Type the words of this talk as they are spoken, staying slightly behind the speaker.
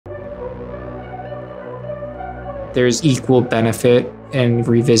There's equal benefit in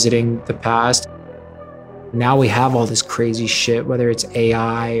revisiting the past. Now we have all this crazy shit, whether it's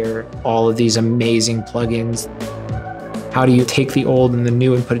AI or all of these amazing plugins. How do you take the old and the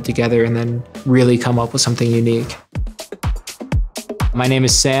new and put it together and then really come up with something unique? My name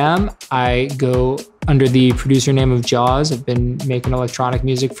is Sam. I go under the producer name of Jauz. I've been making electronic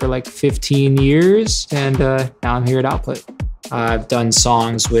music for like 15 years, and now I'm here at Output. I've done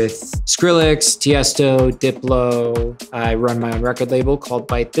songs with Skrillex, Tiesto, Diplo. I run my own record label called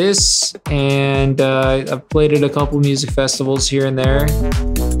Bite This, and I've played at a couple music festivals here and there.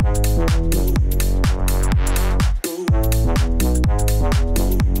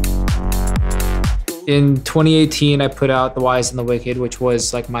 In 2018, I put out The Wise and the Wicked, which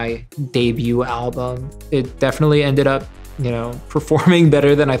was like my debut album. It definitely ended up, performing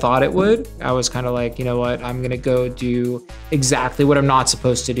better than I thought it would. I was kind of like, you know what, I'm gonna go do exactly what I'm not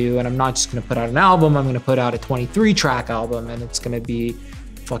supposed to do, and I'm not just gonna put out an album, I'm gonna put out a 23-track album, and it's gonna be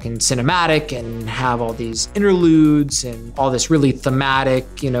fucking cinematic and have all these interludes and all this really thematic,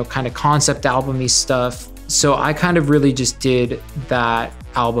 kind of concept album-y stuff. So I kind of really just did that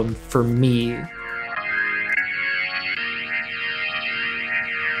album for me.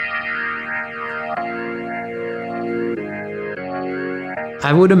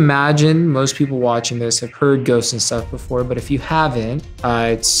 I would imagine most people watching this have heard Ghosts and Stuff before, but if you haven't,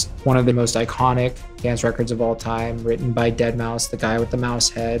 it's one of the most iconic dance records of all time, written by deadmau5, the guy with the mouse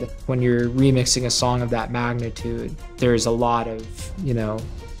head. When you're remixing a song of that magnitude, there's a lot of,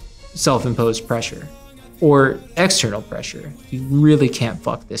 self-imposed pressure or external pressure. You really can't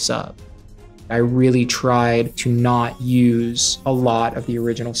fuck this up. I really tried to not use a lot of the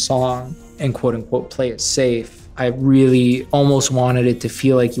original song and quote unquote play it safe. I really almost wanted it to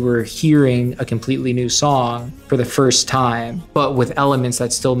feel like you were hearing a completely new song for the first time, but with elements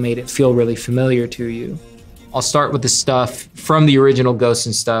that still made it feel really familiar to you. I'll start with the stuff from the original Ghosts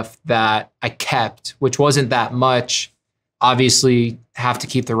and Stuff that I kept, which wasn't that much. Obviously, have to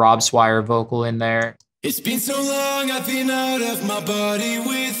keep the Rob Swire vocal in there. It's been so long, I've been out of my body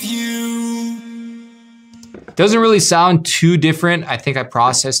with you. Doesn't really sound too different. I think I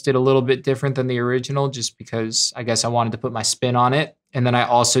processed it a little bit different than the original just because I guess I wanted to put my spin on it. And then I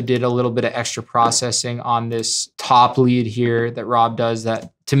also did a little bit of extra processing on this top lead here that Rob does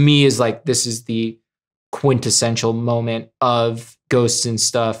that to me is like, this is the quintessential moment of Ghosts and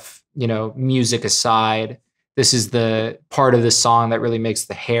Stuff, music aside. This is the part of the song that really makes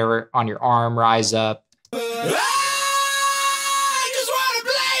the hair on your arm rise up.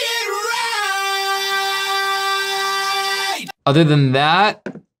 Other than that,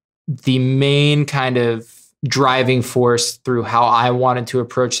 the main kind of driving force through how I wanted to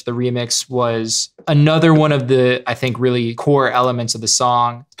approach the remix was another one of the, I think, really core elements of the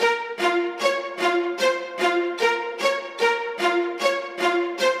song.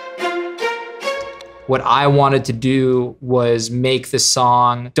 What I wanted to do was make the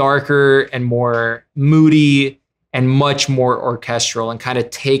song darker and more moody and much more orchestral and kind of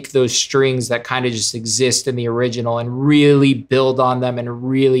take those strings that kind of just exist in the original and really build on them and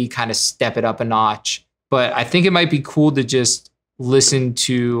really kind of step it up a notch. But I think it might be cool to just listen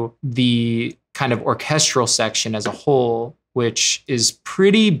to the kind of orchestral section as a whole, which is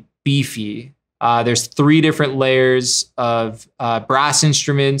pretty beefy. There's 3 different layers of brass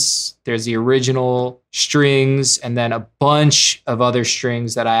instruments. There's the original strings and then a bunch of other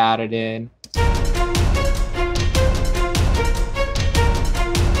strings that I added in.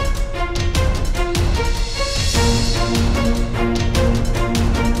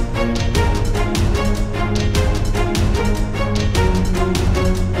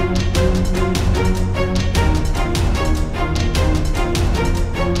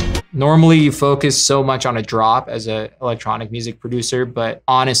 Normally you focus so much on a drop as an electronic music producer, but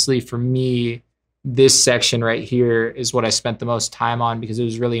honestly for me, this section right here is what I spent the most time on because it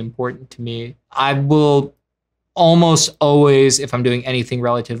was really important to me. I will almost always, if I'm doing anything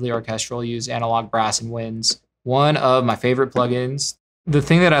relatively orchestral, use analog brass and winds. One of my favorite plugins. The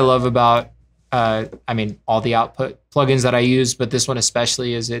thing that I love about, all the output plugins that I use, but this one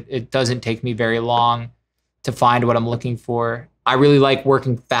especially is it doesn't take me very long to find what I'm looking for. I really like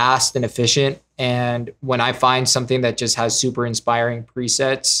working fast and efficient. And when I find something that just has super inspiring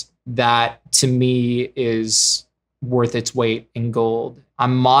presets, that to me is worth its weight in gold.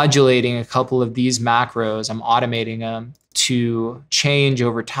 I'm modulating a couple of these macros. I'm automating them to change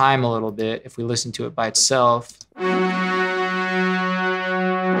over time a little bit if we listen to it by itself.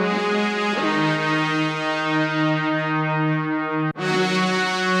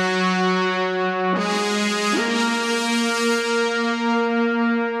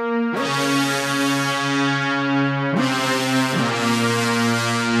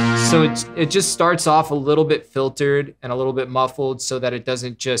 So it just starts off a little bit filtered and a little bit muffled so that it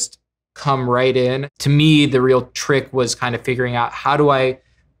doesn't just come right in. To me, the real trick was kind of figuring out how do I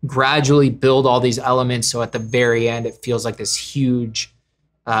gradually build all these elements so at the very end it feels like this huge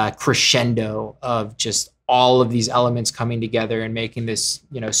crescendo of just all of these elements coming together and making this,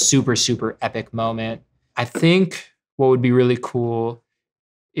 you know, super, super epic moment. I think what would be really cool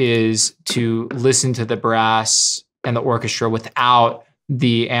is to listen to the brass and the orchestra without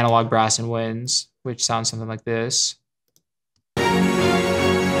the analog brass and winds, which sounds something like this.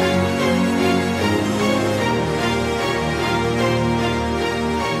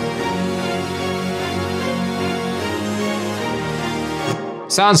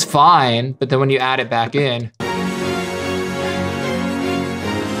 Sounds fine, but then when you add it back in,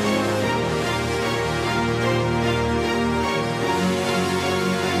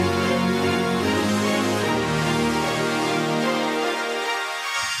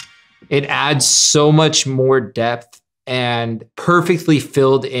 it adds so much more depth and perfectly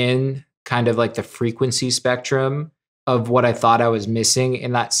filled in kind of like the frequency spectrum of what I thought I was missing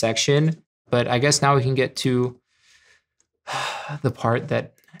in that section. But I guess now we can get to the part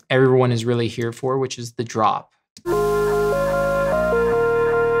that everyone is really here for, which is the drop.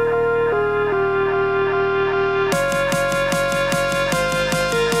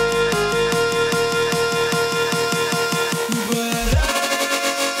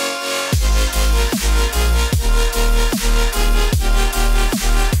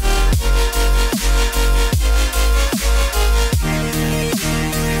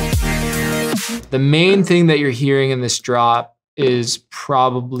 The main thing that you're hearing in this drop is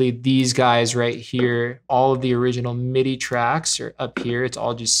probably these guys right here. All of the original MIDI tracks are up here. It's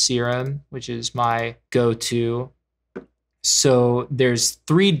all just Serum, which is my go-to. So there's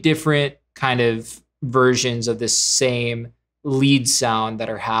 3 different kind of versions of this same lead sound that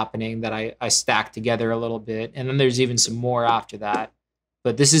are happening that I stacked together a little bit. And then there's even some more after that.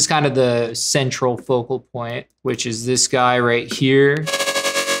 But this is kind of the central focal point, which is this guy right here.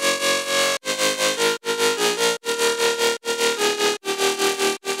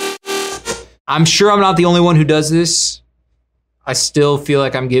 I'm sure I'm not the only one who does this. I still feel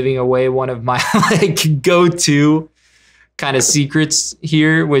like I'm giving away one of my like go-to kind of secrets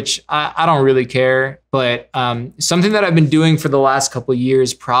here, which I don't really care. But something that I've been doing for the last couple of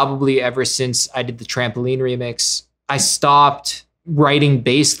years, probably ever since I did the Trampoline remix, I stopped writing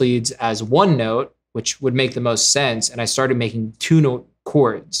bass leads as 1 note, which would make the most sense. And I started making 2-note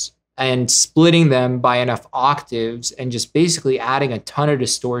chords and splitting them by enough octaves and just basically adding a ton of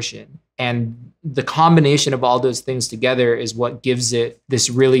distortion. And the combination of all those things together is what gives it this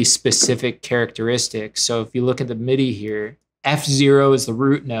really specific characteristic. So if you look at the MIDI here, F0 is the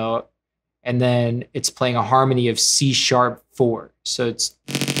root note, and then it's playing a harmony of C#4. So it's,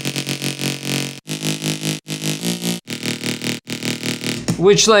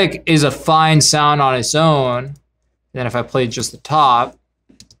 which like is a fine sound on its own. And then if I played just the top,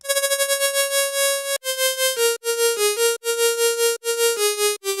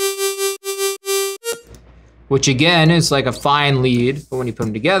 which again is like a fine lead, but when you put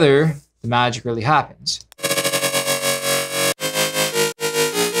them together, the magic really happens.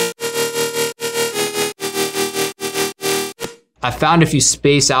 I found if you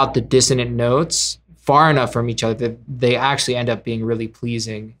space out the dissonant notes far enough from each other, they actually end up being really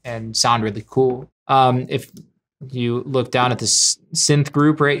pleasing and sound really cool. If you look down at this synth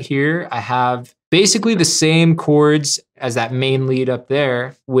group right here, I have basically the same chords as that main lead up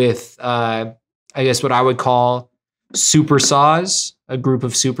there with I guess what I would call super saws, a group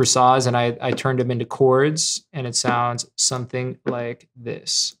of super saws, and I turned them into chords, and it sounds something like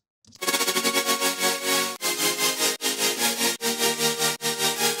this.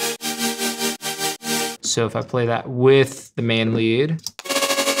 So if I play that with the main lead,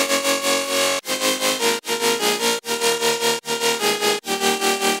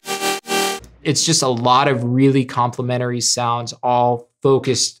 it's just a lot of really complementary sounds, all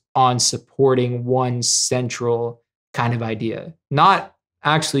focused on supporting one central kind of idea. Not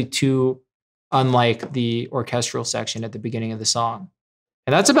actually too unlike the orchestral section at the beginning of the song.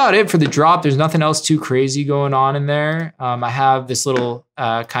 And that's about it for the drop. There's nothing else too crazy going on in there. I have this little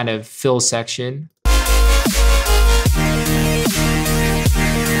kind of fill section.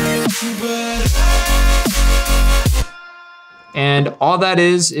 And all that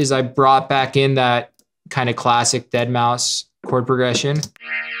is I brought back in that kind of classic deadmau5 chord progression.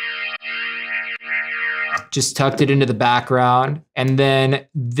 Just tucked it into the background. And then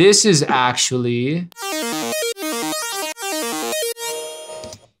this is actually,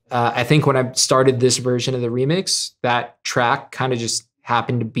 I think when I started this version of the remix, that track kind of just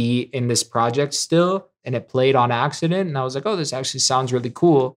happened to be in this project still, and it played on accident. And I was like, oh, this actually sounds really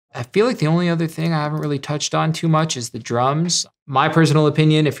cool. I feel like the only other thing I haven't really touched on too much is the drums. My personal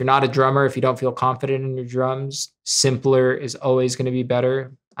opinion, if you're not a drummer, if you don't feel confident in your drums, simpler is always going to be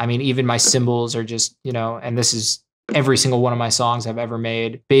better. I mean, even my cymbals are just, and this is every single one of my songs I've ever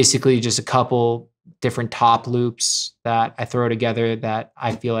made, basically just a couple different top loops that I throw together that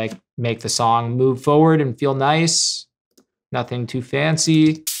I feel like make the song move forward and feel nice. Nothing too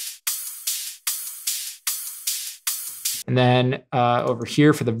fancy. And then over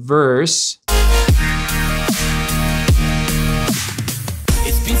here for the verse.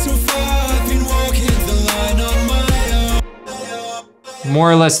 It's been so far, I've been walking the line on my own. More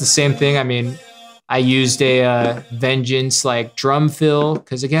or less the same thing. I mean, I used a Vengeance like drum fill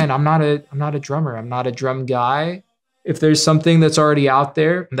because again, I'm not a drummer. I'm not a drum guy. If there's something that's already out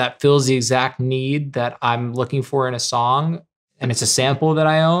there that fills the exact need that I'm looking for in a song, and it's a sample that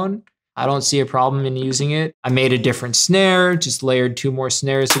I own, I don't see a problem in using it. I made a different snare, just layered 2 more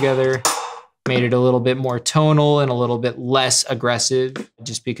snares together, made it a little bit more tonal and a little bit less aggressive,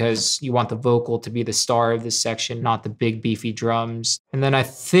 just because you want the vocal to be the star of this section, not the big beefy drums. And then I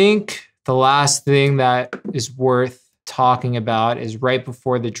think the last thing that is worth talking about is right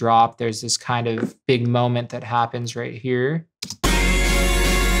before the drop, there's this kind of big moment that happens right here.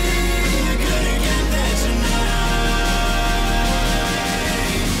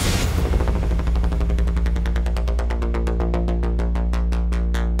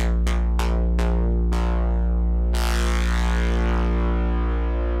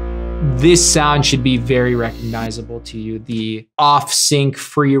 This sound should be very recognizable to you. The off-sync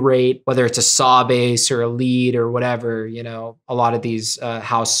free rate, whether it's a saw bass or a lead or whatever, a lot of these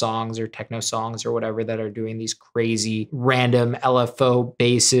house songs or techno songs or whatever that are doing these crazy random LFO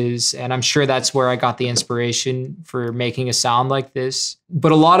basses. And I'm sure that's where I got the inspiration for making a sound like this.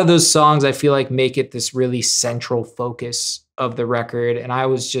 But a lot of those songs, I feel like, make it this really central focus of the record. And I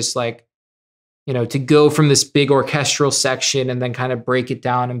was just like, to go from this big orchestral section and then kind of break it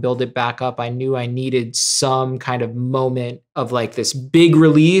down and build it back up, I knew I needed some kind of moment of like this big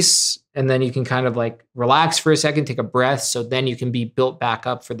release. And then you can kind of like relax for a second, take a breath. So then you can be built back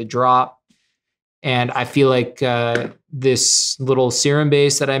up for the drop. And I feel like this little serum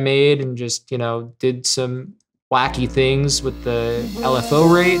bass that I made and just, did some wacky things with the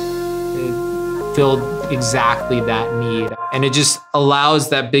LFO rate, it filled exactly that need. And it just allows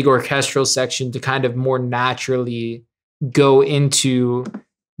that big orchestral section to kind of more naturally go into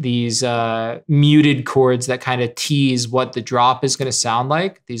these muted chords that kind of tease what the drop is going to sound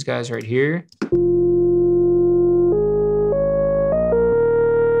like. These guys right here.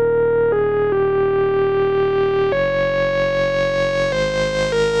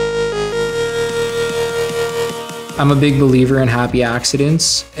 I'm a big believer in happy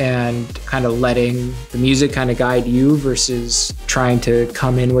accidents and kind of letting the music kind of guide you versus trying to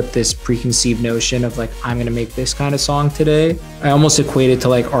come in with this preconceived notion of like, I'm gonna make this kind of song today. I almost equate it to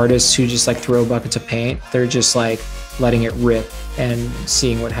like artists who just like throw buckets of paint. They're just like letting it rip and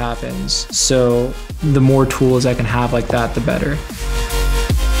seeing what happens. So the more tools I can have like that, the better.